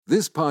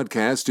This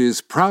podcast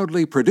is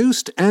proudly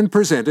produced and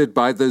presented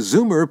by the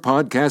Zoomer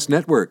Podcast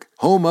Network,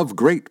 home of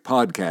great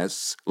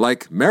podcasts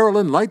like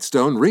Marilyn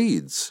Lightstone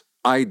Reads,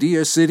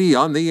 Idea City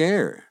on the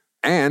Air,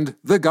 and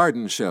The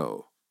Garden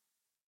Show.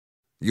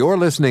 You're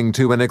listening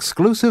to an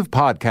exclusive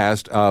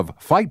podcast of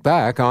Fight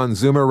Back on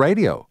Zoomer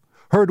Radio,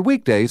 heard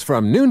weekdays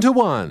from noon to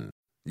 1.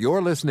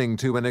 You're listening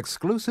to an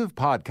exclusive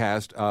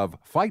podcast of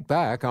Fight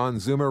Back on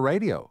Zoomer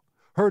Radio,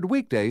 heard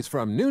weekdays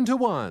from noon to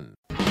 1.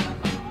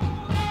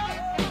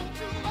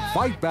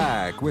 Fight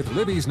Back with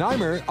Libby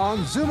Znaimer on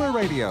Zoomer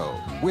Radio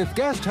with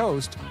guest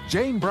host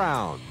Jane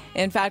Brown.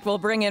 In fact, we'll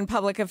bring in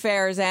public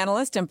affairs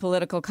analyst and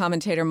political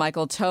commentator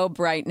Michael Taube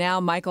right now.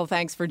 Michael,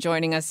 thanks for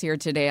joining us here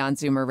today on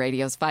Zoomer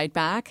Radio's Fight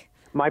Back.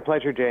 My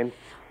pleasure, Jane.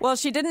 Well,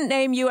 she didn't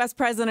name U.S.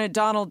 President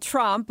Donald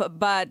Trump,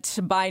 but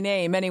by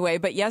name anyway.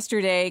 But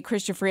yesterday,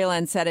 Chrystia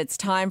Freeland said it's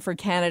time for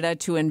Canada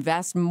to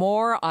invest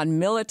more on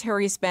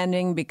military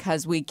spending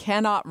because we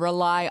cannot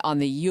rely on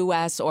the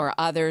U.S. or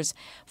others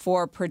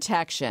for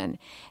protection.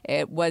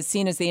 It was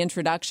seen as the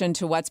introduction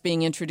to what's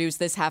being introduced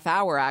this half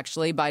hour,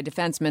 actually, by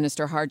Defense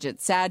Minister Harjit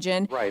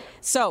Sajjan. Right.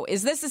 So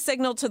is this a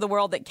signal to the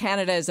world that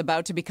Canada is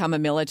about to become a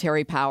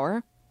military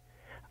power?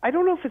 I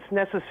don't know if it's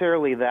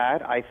necessarily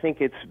that. I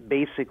think it's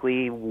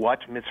basically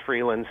what Ms.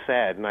 Freeland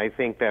said, and I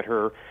think that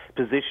her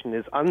position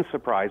is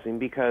unsurprising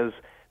because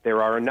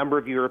there are a number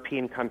of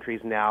European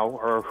countries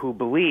now who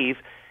believe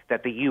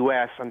that the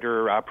U.S.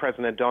 under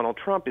President Donald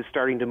Trump is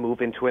starting to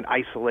move into an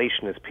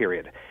isolationist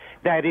period.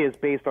 That is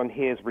based on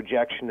his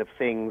rejection of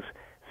things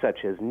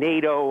such as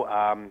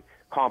NATO,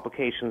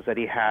 complications that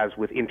he has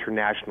with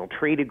international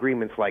trade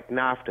agreements like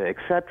NAFTA,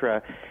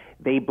 etc.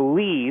 They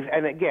believe,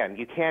 and again,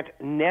 you can't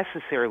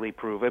necessarily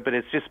prove it, but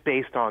it's just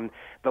based on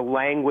the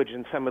language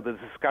and some of the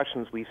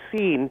discussions we've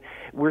seen.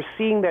 We're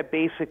seeing that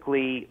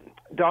basically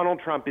Donald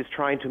Trump is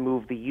trying to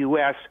move the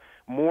U.S.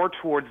 more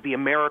towards the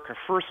America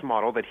First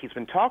model that he's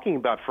been talking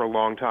about for a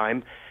long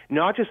time,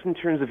 not just in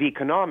terms of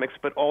economics,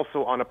 but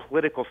also on a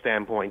political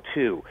standpoint,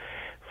 too.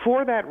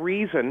 For that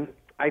reason,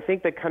 I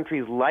think that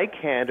countries like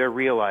Canada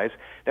realize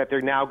that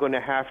they're now going to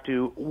have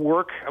to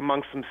work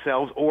amongst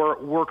themselves or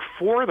work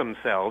for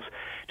themselves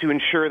to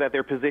ensure that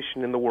their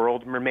position in the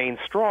world remains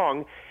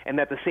strong and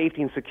that the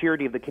safety and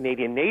security of the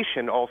Canadian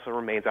nation also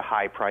remains a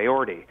high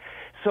priority.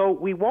 So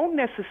we won't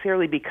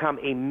necessarily become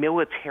a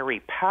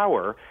military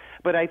power,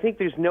 but I think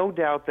there's no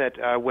doubt that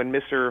when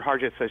Mr.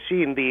 Harjit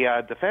Sajjan,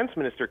 the defense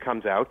minister,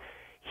 comes out,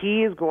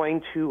 he is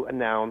going to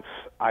announce,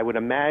 I would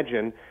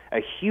imagine, a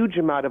huge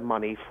amount of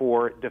money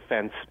for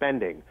defense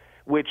spending,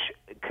 which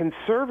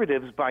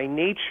conservatives by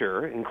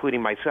nature,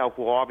 including myself,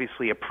 will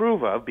obviously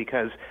approve of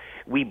because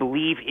we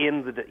believe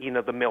in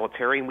the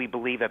military and we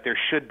believe that there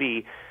should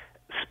be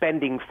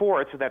spending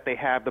for it so that they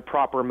have the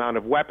proper amount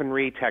of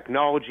weaponry,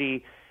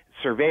 technology,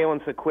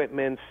 surveillance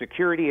equipment,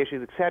 security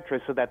issues,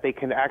 etc., so that they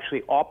can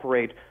actually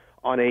operate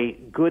on a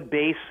good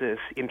basis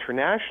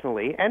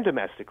internationally and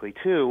domestically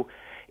too.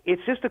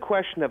 It's just a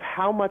question of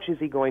how much is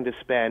he going to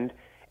spend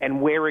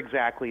and where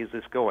exactly is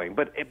this going.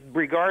 But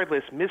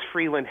regardless, Ms.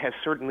 Freeland has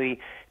certainly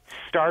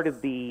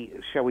started the,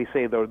 shall we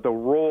say, the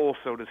role,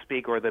 so to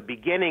speak, or the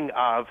beginning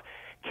of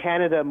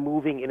Canada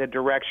moving in a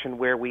direction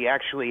where we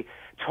actually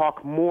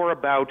talk more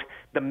about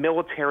the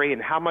military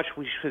and how much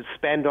we should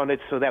spend on it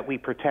so that we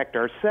protect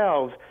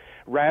ourselves,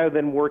 rather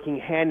than working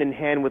hand in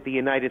hand with the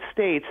United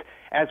States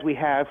as we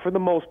have for the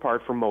most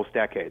part for most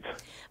decades.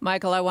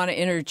 Michael, I want to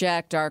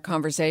interject our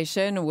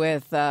conversation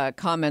with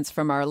comments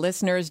from our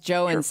listeners.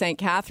 Joe in St.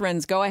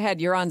 Catharines, go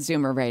ahead. You're on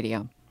Zoomer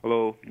Radio.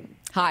 Hello.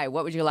 Hi.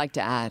 What would you like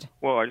to add?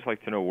 Well, I'd just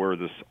like to know where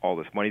all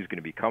this money is going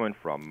to be coming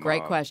from.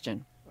 Great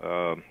question.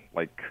 Let's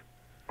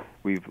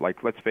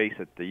face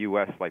it, the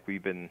U.S.,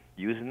 we've been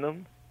using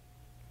them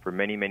for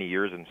many, many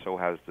years, and so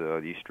has the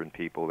Eastern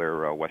people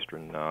there,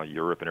 Western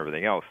Europe and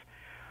everything else.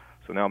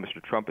 So now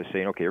Mr. Trump is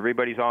saying, okay,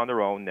 everybody's on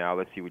their own now.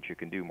 Let's see what you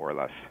can do, more or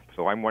less.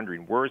 So I'm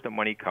wondering, where's the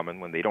money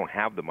coming when they don't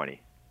have the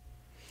money?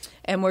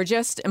 And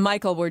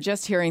Michael, we're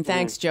just hearing,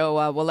 thanks,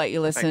 Joe. We'll let you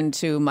listen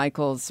to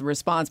Michael's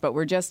response, but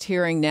we're just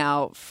hearing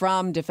now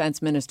from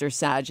Defense Minister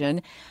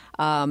Sajjan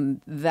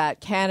that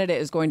Canada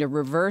is going to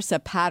reverse a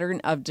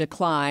pattern of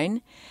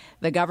decline.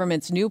 The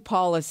government's new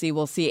policy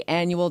will see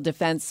annual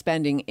defense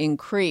spending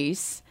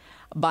increase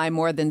by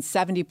more than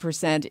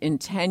 70% in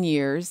 10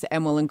 years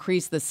and will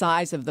increase the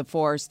size of the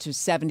force to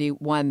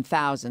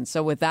 71,000.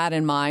 So with that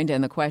in mind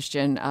and the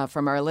question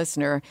from our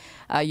listener,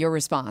 your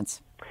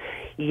response.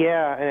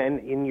 Yeah, and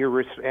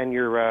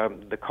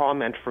the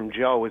comment from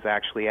Joe is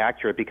actually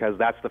accurate because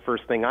that's the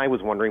first thing I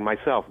was wondering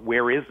myself.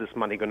 Where is this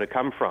money going to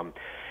come from?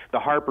 The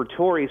Harper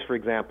Tories, for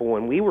example,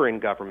 when we were in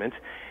government,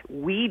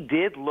 we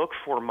did look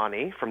for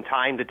money from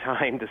time to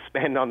time to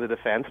spend on the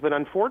defense, but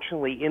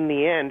unfortunately, in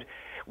the end,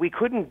 we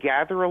couldn't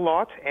gather a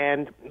lot,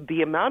 and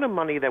the amount of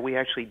money that we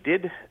actually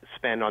did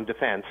spend on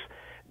defense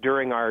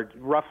during our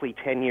roughly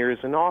 10 years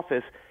in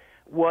office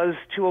was,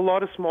 to a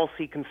lot of small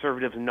C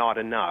conservatives, not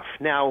enough.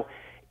 Now,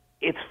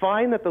 It's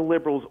fine that the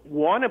Liberals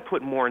want to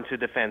put more into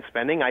defense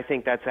spending. I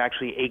think that's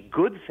actually a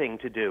good thing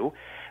to do.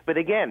 But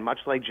again, much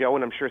like Joe,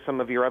 and I'm sure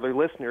some of your other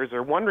listeners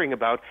are wondering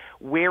about,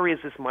 where is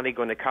this money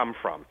going to come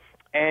from?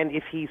 And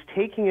if he's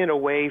taking it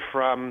away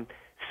from,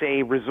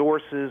 say,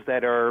 resources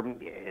that are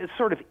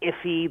sort of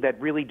iffy, that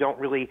really don't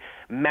really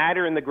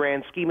matter in the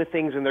grand scheme of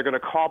things, and they're going to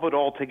cobble it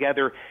all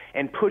together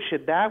and push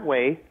it that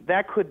way,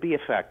 that could be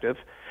effective.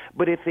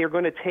 But if they're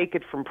going to take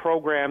it from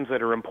programs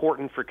that are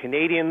important for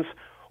Canadians,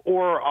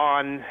 or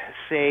on,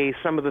 say,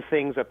 some of the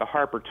things that the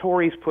Harper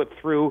Tories put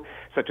through,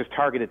 such as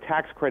targeted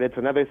tax credits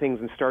and other things,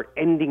 and start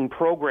ending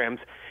programs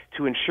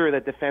to ensure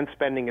that defense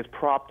spending is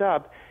propped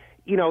up,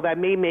 that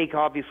may make,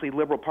 obviously,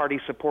 Liberal Party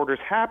supporters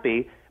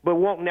happy, but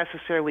won't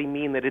necessarily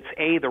mean that it's,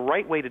 A, the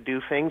right way to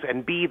do things,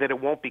 and B, that it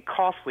won't be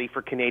costly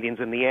for Canadians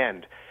in the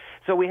end.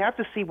 So we have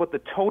to see what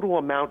the total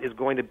amount is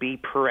going to be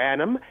per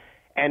annum,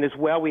 and as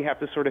well, we have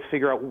to sort of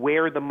figure out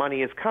where the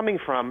money is coming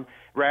from,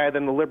 rather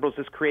than the Liberals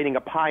just creating a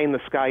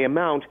pie-in-the-sky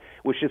amount,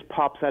 which just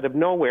pops out of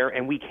nowhere,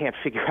 and we can't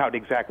figure out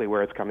exactly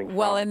where it's coming from.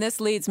 Well, and this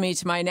leads me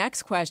to my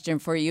next question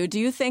for you. Do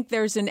you think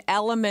there's an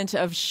element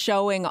of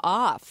showing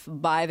off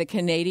by the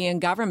Canadian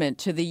government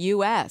to the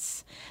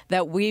U.S.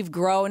 that we've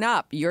grown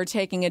up? You're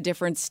taking a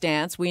different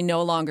stance. We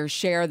no longer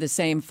share the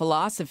same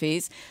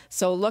philosophies.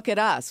 So look at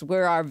us.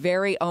 We're our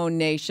very own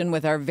nation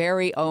with our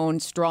very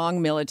own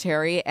strong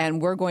military,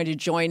 and we're going to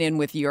join in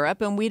with Europe,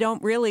 and we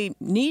don't really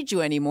need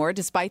you anymore,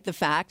 despite the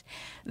fact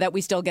that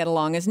we still get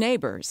along as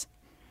neighbors.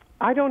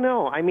 I don't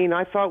know. I mean,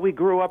 I thought we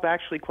grew up,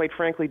 actually, quite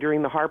frankly,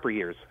 during the Harper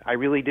years. I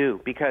really do,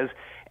 because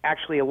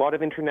actually a lot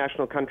of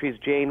international countries,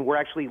 Jane, were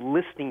actually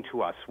listening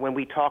to us when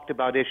we talked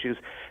about issues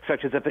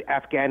such as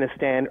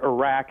Afghanistan,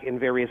 Iraq, and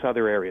various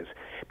other areas.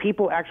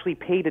 People actually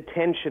paid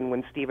attention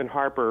when Stephen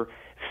Harper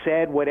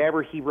said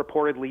whatever he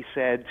reportedly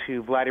said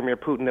to Vladimir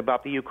Putin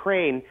about the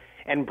Ukraine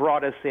and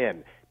brought us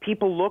in.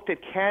 People looked at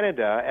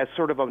Canada as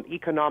sort of an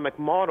economic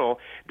model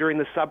during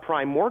the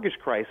subprime mortgage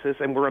crisis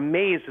and were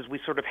amazed as we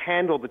sort of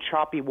handled the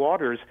choppy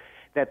waters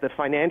that the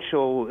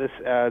financial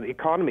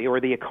economy,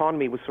 or the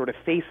economy, was sort of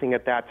facing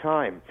at that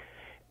time.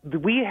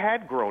 We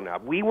had grown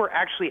up. We were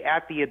actually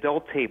at the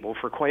adult table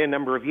for quite a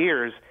number of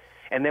years.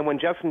 And then when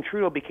Justin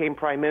Trudeau became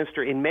Prime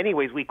Minister, in many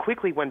ways, we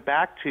quickly went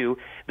back to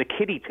the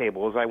kiddie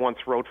table, as I once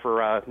wrote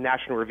for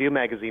National Review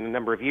magazine a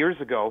number of years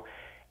ago.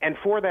 And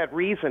for that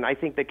reason, I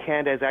think that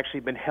Canada has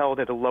actually been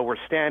held at a lower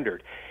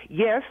standard.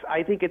 Yes,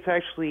 I think it's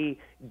actually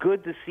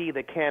good to see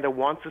that Canada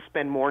wants to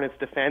spend more in its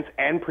defense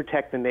and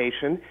protect the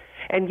nation.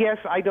 And yes,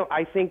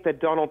 I think that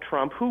Donald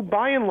Trump, who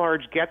by and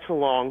large gets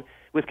along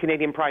with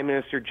Canadian Prime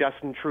Minister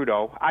Justin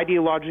Trudeau,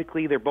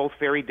 ideologically they're both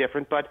very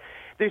different, but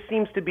there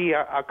seems to be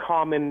a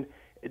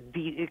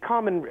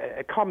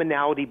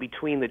commonality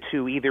between the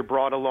two, either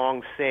brought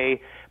along,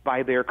 say,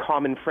 by their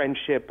common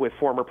friendship with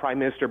former Prime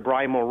Minister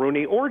Brian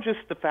Mulroney, or just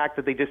the fact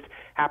that they just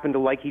happen to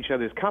like each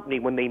other's company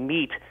when they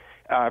meet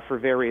for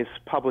various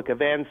public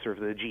events or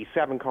the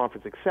G7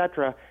 conference,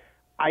 etc.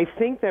 I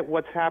think that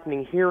what's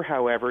happening here,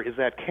 however, is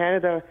that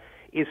Canada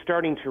is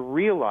starting to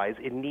realize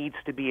it needs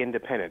to be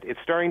independent. It's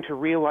starting to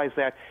realize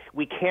that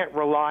we can't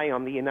rely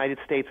on the United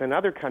States and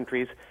other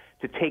countries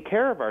to take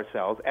care of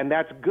ourselves, and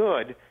that's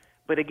good.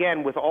 But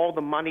again, with all the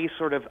money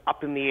sort of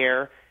up in the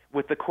air,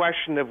 with the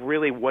question of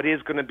really what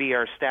is going to be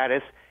our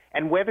status,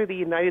 and whether the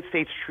United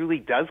States truly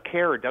does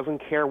care or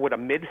doesn't care what a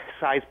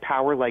mid-sized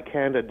power like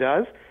Canada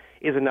does,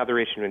 is another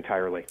issue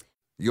entirely.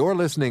 You're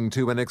listening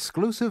to an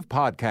exclusive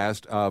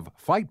podcast of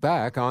Fight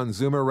Back on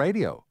Zoomer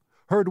Radio.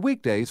 Heard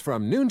weekdays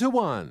from noon to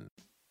 1.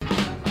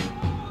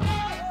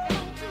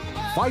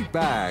 Fight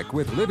Back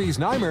with Libby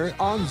Znaimer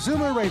on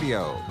Zoomer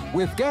Radio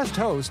with guest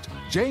host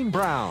Jane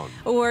Brown.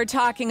 We're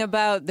talking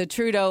about the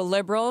Trudeau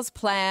Liberals'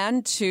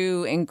 plan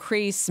to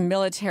increase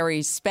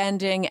military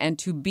spending and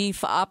to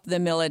beef up the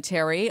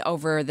military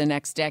over the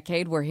next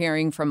decade. We're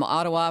hearing from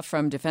Ottawa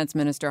from Defense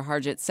Minister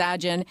Harjit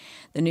Sajjan.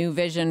 The new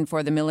vision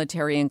for the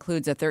military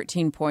includes a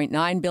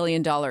 $13.9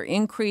 billion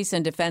increase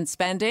in defense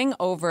spending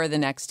over the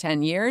next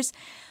 10 years.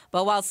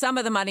 But while some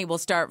of the money will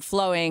start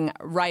flowing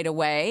right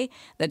away,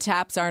 the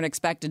taps aren't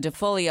expected to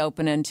fully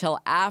open until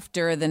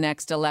after the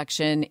next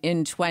election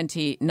in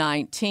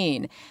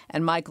 2019.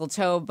 And Michael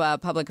Taube,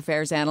 public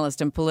affairs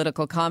analyst and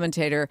political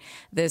commentator,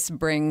 this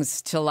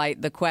brings to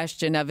light the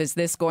question of, is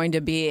this going to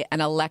be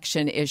an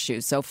election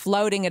issue? So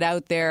floating it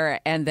out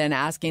there and then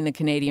asking the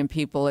Canadian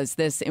people, is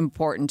this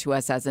important to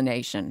us as a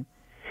nation?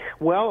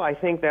 Well, I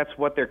think that's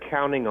what they're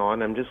counting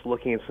on. I'm just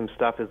looking at some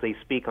stuff as they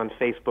speak on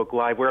Facebook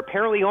Live, where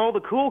apparently all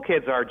the cool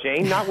kids are,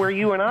 Jane, not where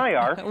you and I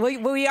are.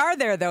 we are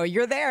there, though.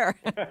 You're there.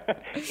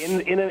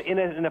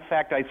 in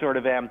effect, I sort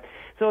of am.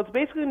 So it's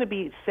basically going to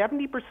be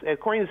 70%,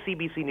 according to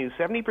CBC News,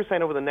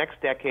 70% over the next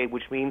decade,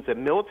 which means that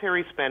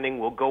military spending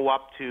will go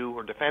up to,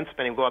 or defense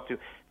spending will go up to,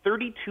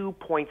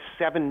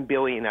 $32.7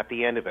 billion at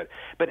the end of it.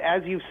 But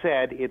as you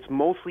said, it's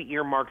mostly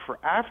earmarked for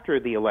after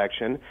the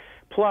election.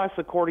 Plus,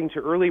 according to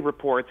early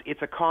reports,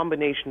 it's a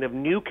combination of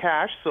new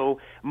cash, so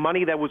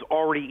money that was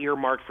already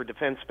earmarked for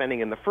defense spending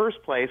in the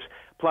first place,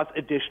 plus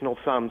additional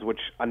sums, which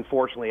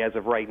unfortunately, as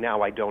of right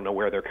now, I don't know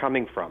where they're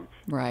coming from.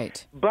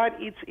 Right. But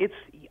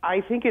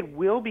I think it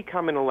will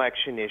become an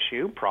election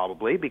issue,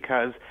 probably,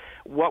 because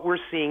what we're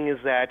seeing is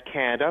that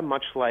Canada,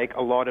 much like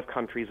a lot of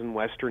countries in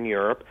Western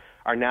Europe,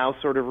 are now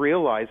sort of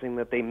realizing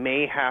that they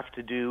may have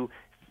to do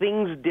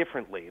things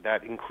differently.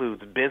 That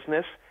includes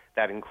business,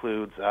 that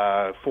includes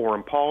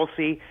foreign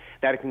policy,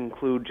 that can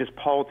include just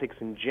politics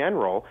in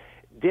general,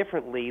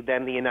 differently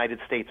than the United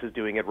States is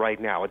doing it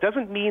right now. It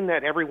doesn't mean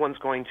that everyone's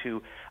going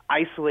to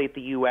isolate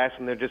the U.S.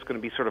 and they're just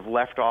going to be sort of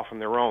left off on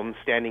their own,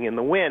 standing in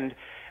the wind,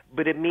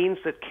 but it means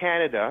that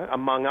Canada,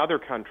 among other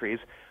countries,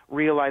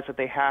 realize that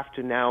they have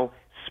to now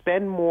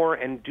spend more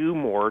and do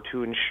more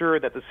to ensure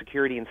that the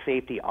security and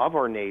safety of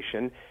our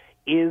nation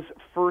is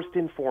first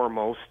and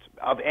foremost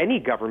of any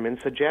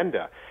government's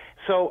agenda.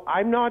 So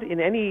I'm not in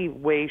any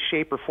way,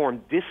 shape, or form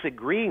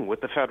disagreeing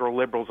with the federal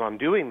Liberals on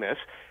doing this.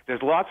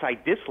 There's lots I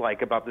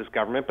dislike about this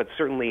government, but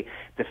certainly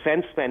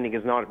defense spending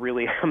is not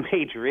really a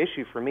major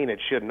issue for me, and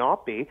it should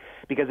not be,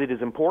 because it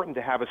is important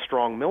to have a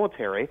strong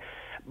military.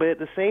 But at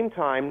the same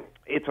time,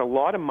 it's a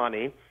lot of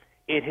money.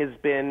 It has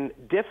been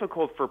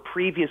difficult for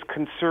previous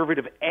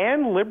conservative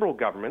and liberal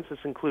governments, this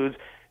includes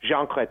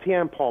Jean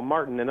Chrétien, Paul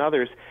Martin, and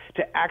others,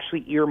 to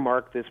actually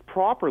earmark this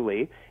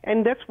properly.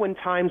 And that's when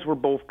times were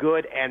both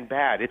good and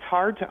bad. It's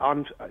hard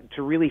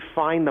to really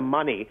find the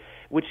money,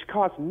 which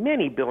costs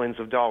many billions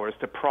of dollars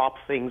to prop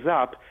things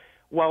up.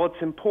 While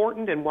it's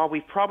important, and while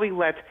we've probably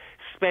let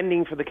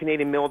spending for the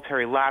Canadian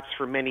military lapse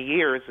for many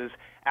years, as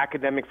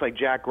academics like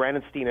Jack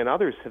Granatstein and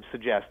others have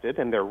suggested,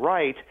 and they're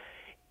right,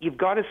 you've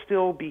got to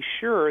still be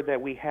sure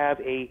that we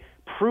have a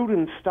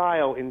prudent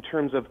style in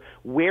terms of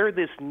where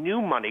this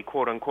new money,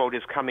 quote unquote,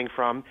 is coming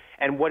from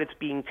and what it's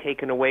being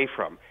taken away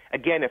from.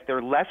 Again, if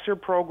they're lesser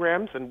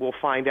programs, and we'll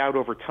find out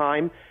over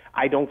time,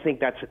 I don't think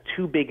that's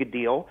too big a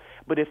deal.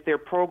 But if they're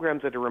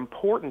programs that are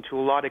important to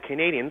a lot of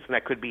Canadians, and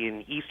that could be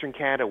in Eastern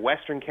Canada,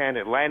 Western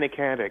Canada, Atlantic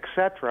Canada,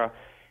 etc.,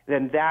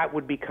 then that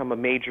would become a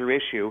major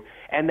issue.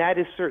 And that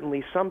is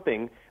certainly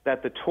something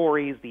that the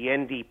Tories, the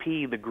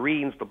NDP, the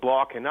Greens, the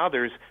Bloc, and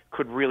others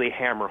could really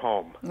hammer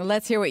home.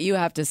 Let's hear what you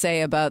have to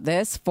say about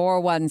this.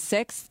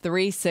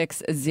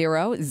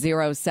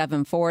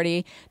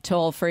 416-360-0740.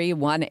 Toll free,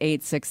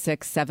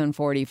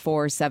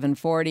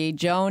 1-866-744-740.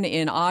 Joan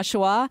in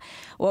Oshawa,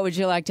 what would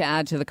you like to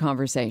add to the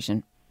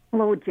conversation?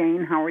 Hello,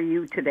 Jane. How are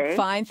you today?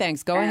 Fine,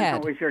 thanks. Go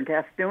ahead. How is your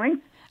guest doing?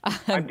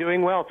 I'm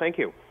doing well, thank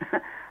you.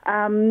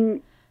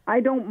 I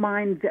don't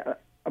mind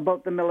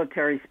about the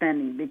military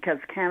spending because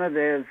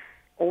Canada is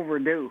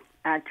overdue,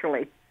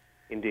 actually,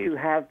 Indeed, to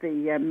have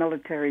the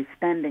military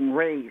spending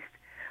raised.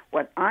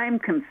 What I'm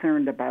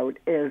concerned about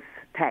is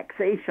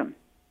taxation.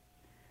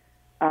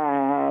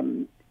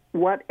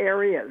 What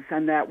areas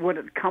and that would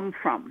it come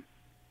from?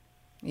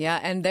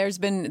 Yeah, and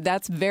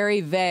that's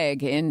very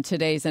vague in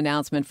today's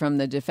announcement from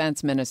the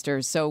defense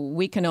minister, so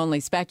we can only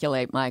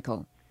speculate,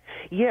 Michael.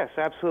 Yes,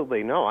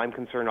 absolutely. No, I'm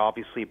concerned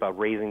obviously about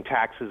raising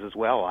taxes as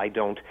well. I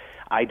don't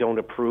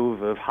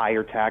approve of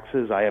higher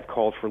taxes. I have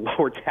called for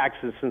lower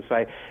taxes since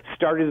I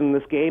started in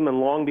this game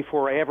and long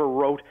before I ever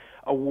wrote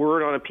a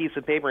word on a piece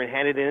of paper and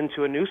handed it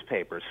into a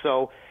newspaper.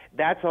 So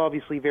that's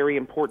obviously very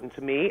important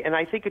to me, and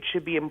I think it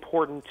should be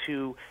important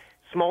to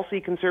small C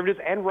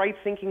conservatives and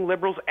right-thinking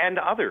liberals and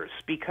others,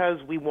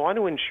 because we want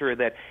to ensure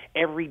that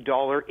every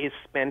dollar is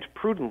spent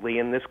prudently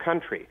in this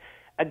country.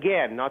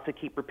 Again, not to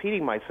keep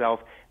repeating myself,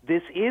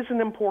 this is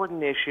an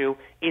important issue.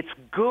 It's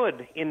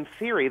good, in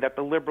theory, that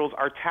the Liberals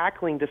are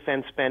tackling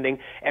defense spending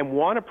and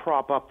want to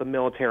prop up the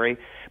military,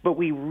 but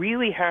we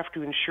really have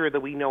to ensure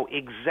that we know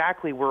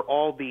exactly where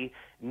all the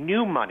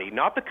new money,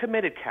 not the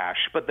committed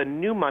cash, but the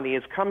new money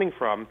is coming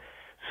from,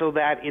 so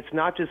that it's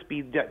not just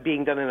being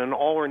done in an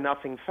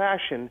all-or-nothing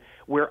fashion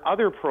where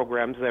other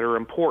programs that are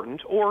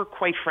important, or,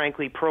 quite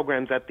frankly,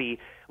 programs that the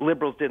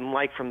Liberals didn't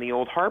like from the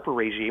old Harper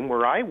regime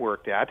where I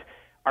worked at,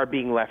 are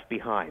being left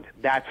behind.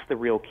 That's the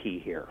real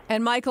key here.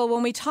 And Michael,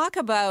 when we talk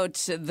about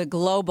the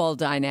global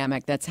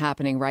dynamic that's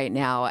happening right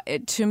now,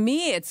 to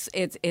me,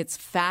 it's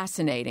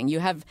fascinating. You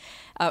have,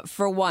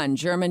 for one,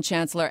 German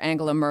Chancellor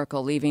Angela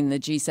Merkel leaving the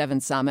G7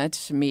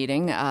 summit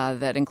meeting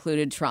that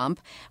included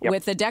Trump,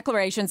 with the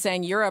declaration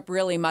saying Europe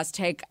really must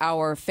take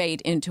our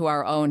fate into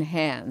our own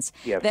hands.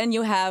 Yes. Then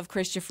you have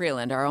Chrystia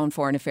Freeland, our own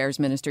foreign affairs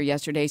minister,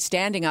 yesterday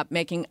standing up,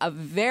 making a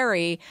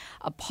very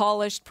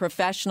polished,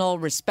 professional,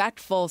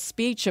 respectful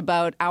speech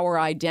about our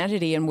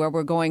identity and where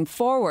we're going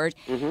forward.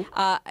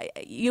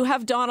 You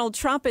have Donald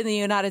Trump in the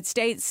United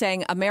States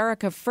saying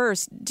America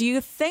first. Do you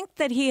think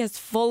that he has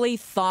fully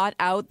thought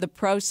out the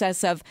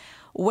process of,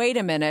 wait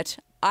a minute,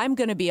 I'm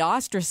going to be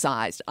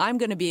ostracized, I'm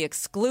going to be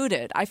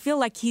excluded? I feel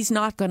like he's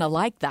not going to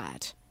like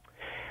that.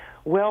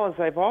 Well, as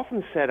I've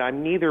often said,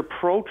 I'm neither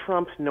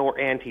pro-Trump nor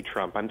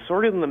anti-Trump. I'm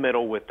sort of in the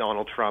middle with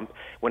Donald Trump.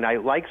 When I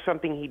like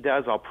something he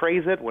does, I'll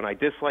praise it. When I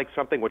dislike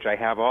something, which I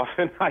have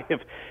often, I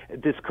have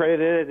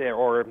discredited it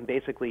or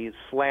basically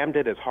slammed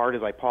it as hard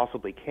as I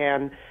possibly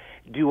can.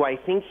 Do I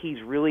think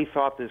he's really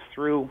thought this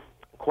through?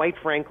 Quite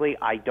frankly,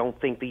 I don't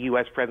think the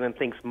U.S. president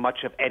thinks much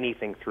of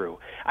anything through.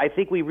 I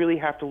think we really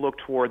have to look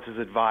towards his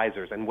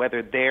advisors and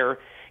whether they're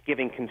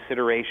giving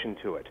consideration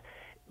to it.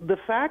 The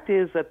fact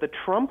is that the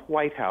Trump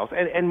White House,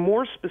 and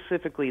more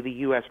specifically the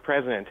U.S.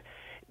 president,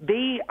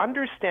 they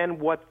understand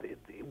what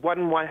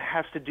one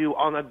has to do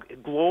on a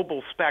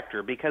global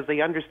spectrum because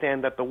they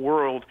understand that the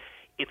world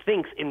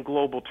thinks in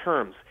global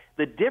terms.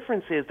 The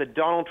difference is that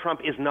Donald Trump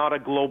is not a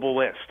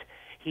globalist.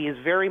 He is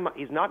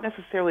he's not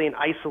necessarily an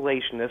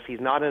isolationist. He's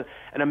not an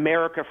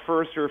America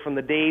firster from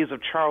the days of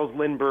Charles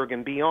Lindbergh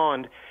and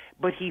beyond.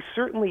 But he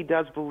certainly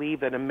does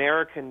believe that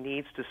America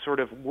needs to sort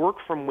of work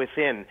from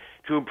within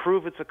to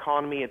improve its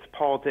economy, its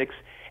politics.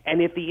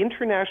 And if the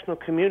international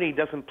community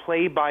doesn't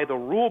play by the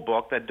rule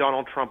book that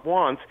Donald Trump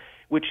wants,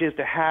 which is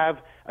to have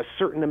a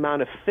certain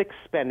amount of fixed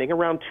spending,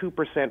 around 2%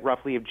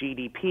 roughly of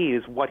GDP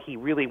is what he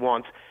really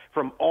wants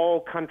from all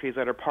countries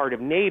that are part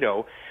of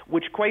NATO,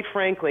 which quite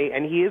frankly,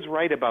 and he is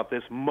right about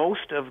this,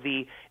 most of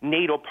the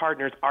NATO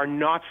partners are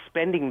not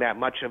spending that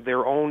much of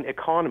their own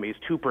economies,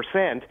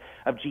 2%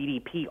 of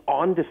GDP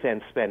on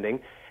defense spending.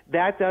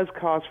 That does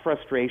cause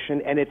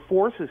frustration, and it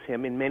forces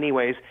him in many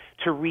ways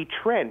to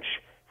retrench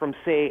from,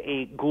 say,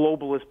 a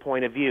globalist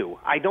point of view.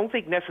 I don't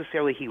think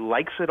necessarily he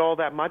likes it all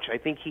that much. I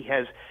think he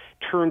has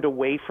turned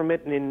away from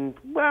it in,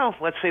 well,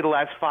 let's say the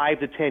last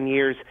 5 to 10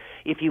 years.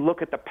 If you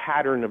look at the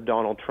pattern of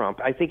Donald Trump,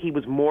 I think he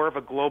was more of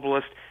a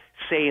globalist,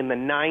 say, in the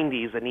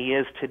 90s than he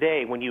is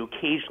today when you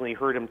occasionally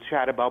heard him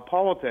chat about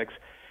politics.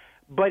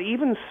 But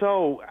even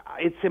so,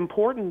 it's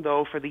important,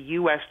 though, for the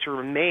U.S. to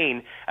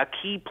remain a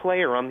key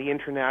player on the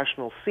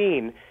international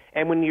scene.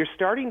 And when you're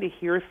starting to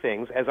hear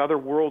things, as other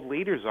world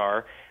leaders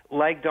are,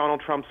 like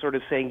Donald Trump sort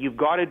of saying, you've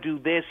got to do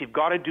this, you've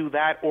got to do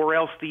that, or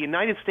else the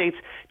United States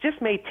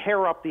just may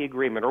tear up the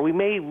agreement, or we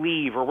may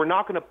leave, or we're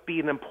not going to be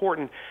an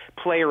important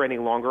player any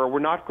longer, or we're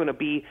not going to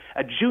be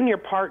a junior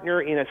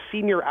partner in a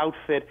senior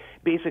outfit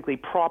basically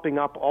propping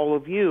up all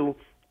of you.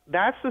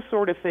 That's the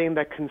sort of thing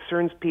that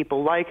concerns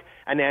people like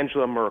an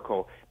Angela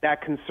Merkel,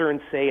 that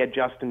concerns, say, a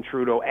Justin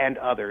Trudeau and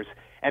others.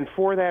 And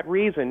for that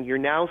reason, you're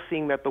now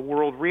seeing that the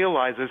world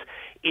realizes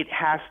it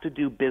has to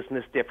do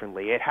business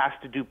differently. It has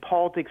to do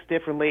politics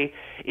differently.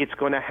 It's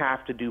going to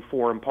have to do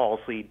foreign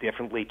policy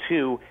differently,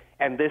 too.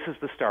 And this is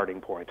the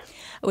starting point.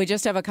 We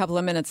just have a couple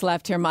of minutes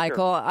left here,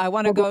 Michael. Sure. I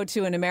want to go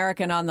to an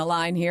American on the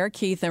line here,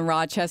 Keith in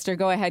Rochester.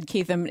 Go ahead,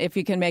 Keith, and if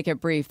you can make it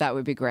brief, that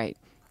would be great.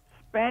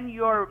 Spend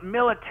your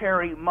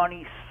military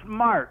money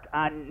smart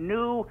on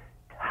new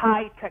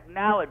high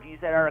technologies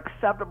that are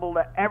acceptable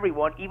to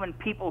everyone, even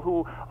people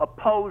who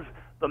oppose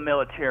the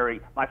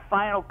military. My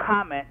final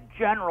comment,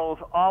 generals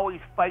always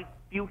fight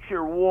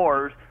future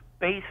wars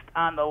based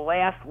on the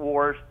last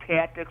war's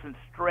tactics and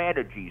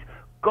strategies.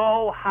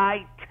 Go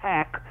high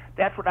tech.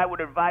 That's what I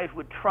would advise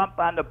with Trump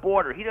on the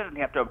border. He doesn't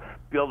have to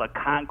build a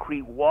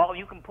concrete wall.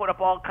 You can put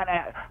up all kind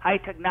of high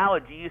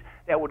technologies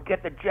that would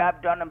get the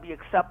job done and be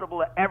acceptable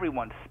to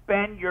everyone.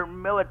 Spend your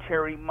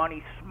military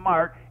money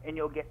smart, and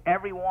you'll get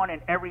everyone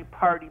and every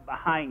party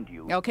behind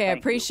you. Okay, I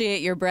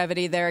appreciate your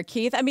brevity there,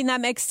 Keith. I mean, that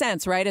makes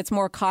sense, right? It's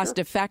more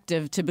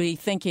cost-effective to be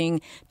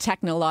thinking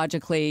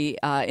technologically,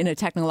 in a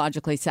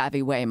technologically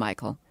savvy way,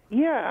 Michael.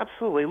 Yeah,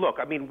 absolutely. Look,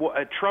 I mean,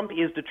 Trump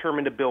is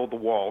determined to build the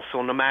wall,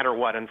 so no matter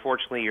what,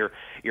 unfortunately,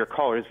 your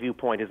caller's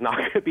viewpoint is not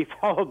going to be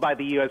followed by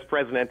the U.S.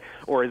 president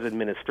or his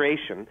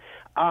administration.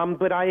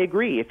 But I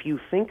agree. If you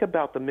think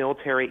about the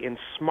military in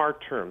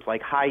smart terms,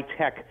 like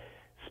high-tech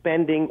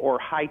spending or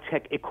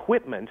high-tech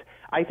equipment,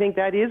 I think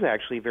that is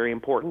actually very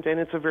important, and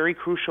it's a very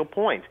crucial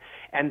point.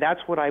 And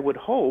that's what I would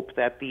hope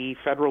that the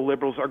federal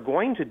liberals are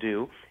going to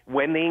do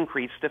when they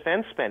increase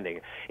defense spending.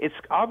 It's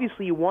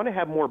obviously you want to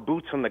have more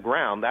boots on the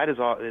ground. That is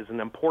an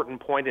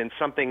important point and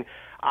something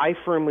I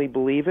firmly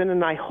believe in,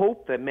 and I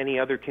hope that many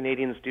other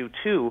Canadians do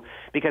too,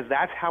 because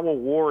that's how a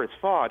war is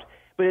fought.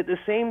 But at the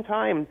same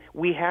time,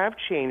 we have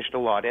changed a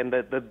lot, and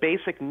the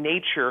basic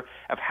nature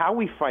of how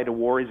we fight a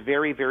war is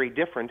very, very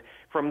different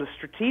from the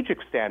strategic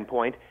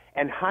standpoint,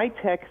 and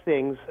high-tech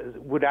things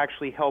would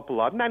actually help a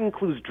lot. And that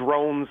includes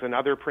drones and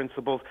other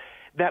principles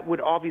that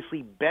would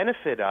obviously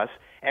benefit us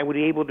and would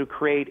be able to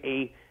create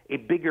a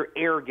bigger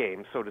air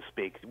game, so to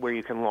speak, where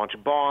you can launch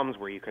bombs,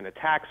 where you can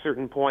attack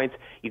certain points,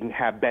 you can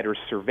have better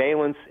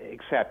surveillance,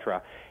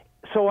 etc.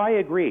 So I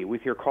agree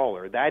with your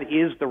caller. That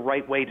is the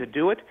right way to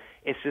do it.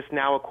 It's just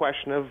now a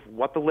question of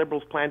what the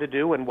Liberals plan to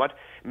do and what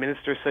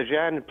Minister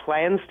Sajjan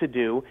plans to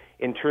do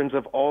in terms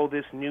of all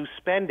this new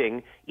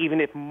spending,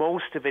 even if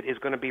most of it is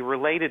going to be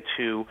related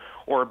to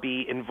or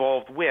be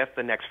involved with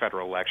the next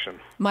federal election.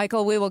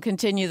 Michael, we will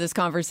continue this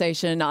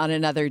conversation on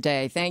another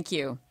day. Thank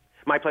you.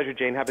 My pleasure,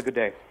 Jane. Have a good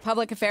day.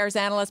 Public affairs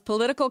analyst,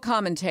 political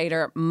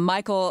commentator,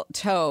 Michael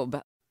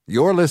Taube.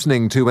 You're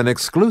listening to an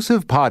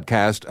exclusive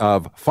podcast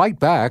of Fight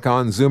Back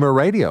on Zoomer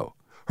Radio.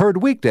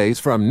 Heard weekdays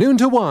from noon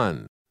to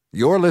 1.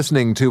 You're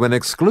listening to an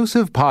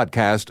exclusive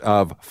podcast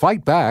of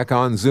Fight Back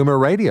on Zoomer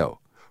Radio.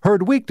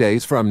 Heard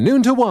weekdays from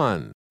noon to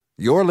 1.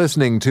 You're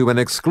listening to an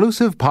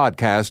exclusive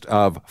podcast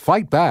of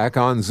Fight Back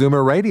on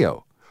Zoomer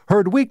Radio.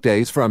 Heard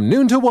weekdays from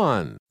noon to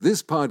 1.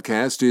 This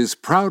podcast is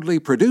proudly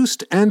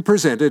produced and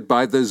presented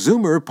by the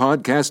Zoomer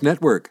Podcast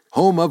Network,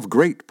 home of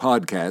great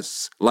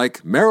podcasts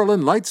like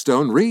Marilyn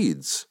Lightstone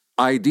Reads,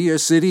 Idea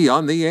City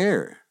on the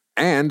Air,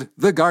 and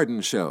The Garden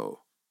Show.